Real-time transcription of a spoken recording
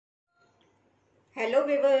Hello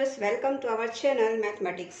viewers, welcome to our channel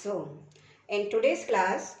Mathematics Zone. In today's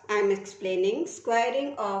class, I am explaining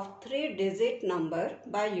squaring of 3-digit number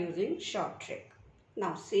by using short trick.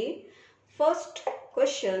 Now see, first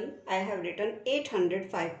question I have written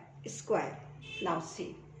 805 square. Now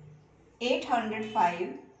see, 805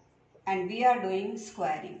 and we are doing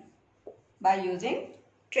squaring by using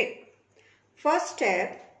trick. First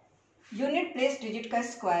step, unit place digit का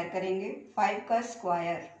square करेंगे, 5 का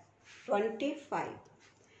square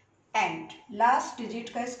 25 and last digit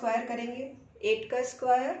का square करेंगे, 8 का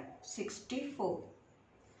square 64.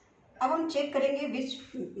 अब हम check करेंगे which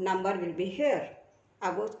number will be here.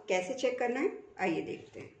 अब वो कैसे चेक करना है आइए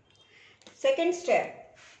देखते हैं. सेकेंड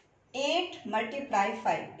स्टेप, 8 मल्टीप्लाई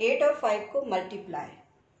 5, 8 और 5 को multiply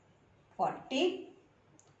 40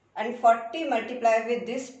 and 40 multiply with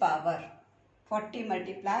this power, 40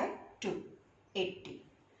 multiply 2, 80.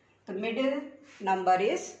 The middle number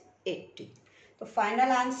is 80. The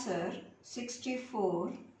final answer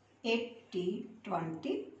 64, 80,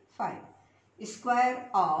 25. Square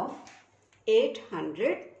of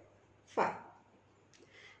 805.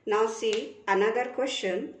 Now see another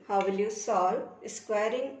question. How will you solve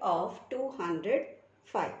squaring of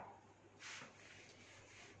 205?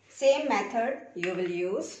 Same method you will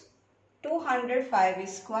use. 205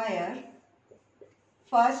 square.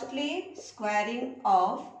 Firstly, squaring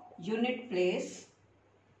of unit place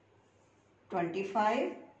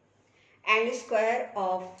 25 and square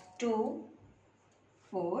of 2,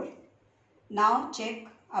 4. Now check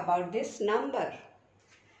about this number.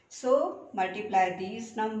 So multiply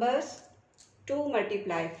these numbers. 2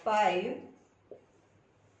 multiply 5,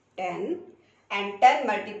 10 and 10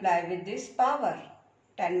 multiply with this power.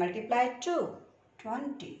 10 multiply 2,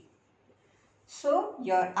 20. So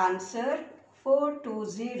your answer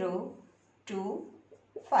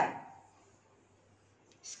 42025.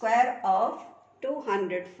 Square of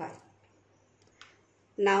 205.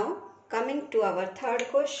 Now coming to our third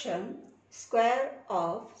question, square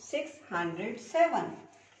of 607.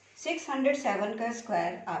 607 का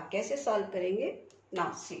square आप कैसे solve करेंगे?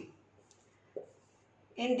 Now see.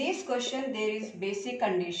 In this question there is basic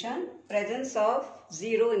condition, presence of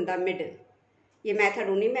 0 in the middle. ये method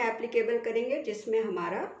उन्हीं में applicable करेंगे जिसमें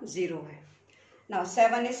हमारा 0 है. Now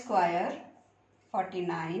 7 square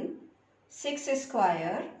 49, 6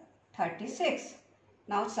 square 36.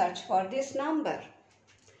 Now search for this number.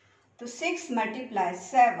 So 6 multiply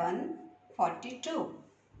 7, 42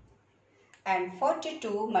 and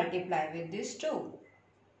 42 multiply with this 2,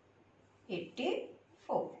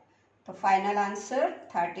 84. The final answer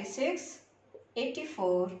 36,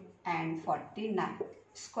 84 and 49.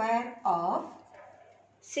 Square of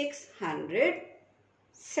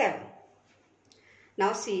 607.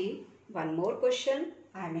 Now see one more question.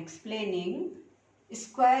 I am explaining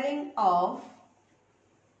squaring of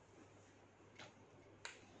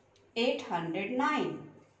 809.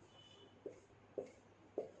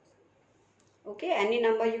 Okay, any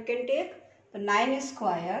number you can take. The 9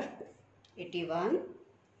 square 81,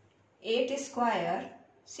 8 square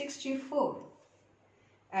 64.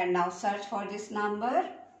 And now search for this number.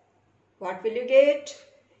 What will you get?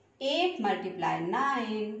 8 multiply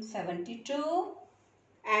 9, 72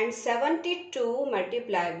 and 72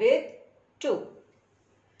 multiply with 2,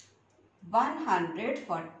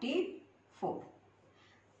 144.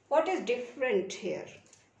 What is different here?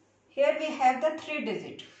 Here we have the 3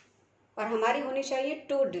 digit और हमारी होनी चाहिए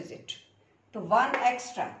 2 digit. तो 1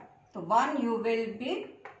 extra. तो 1 you will be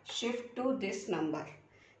shift to this number.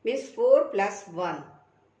 Means 4 plus 1,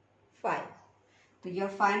 5. So your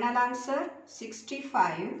final answer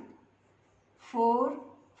 65, 4,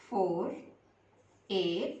 4,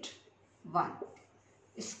 8, 1.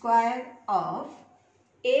 Square of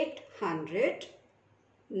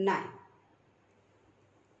 809.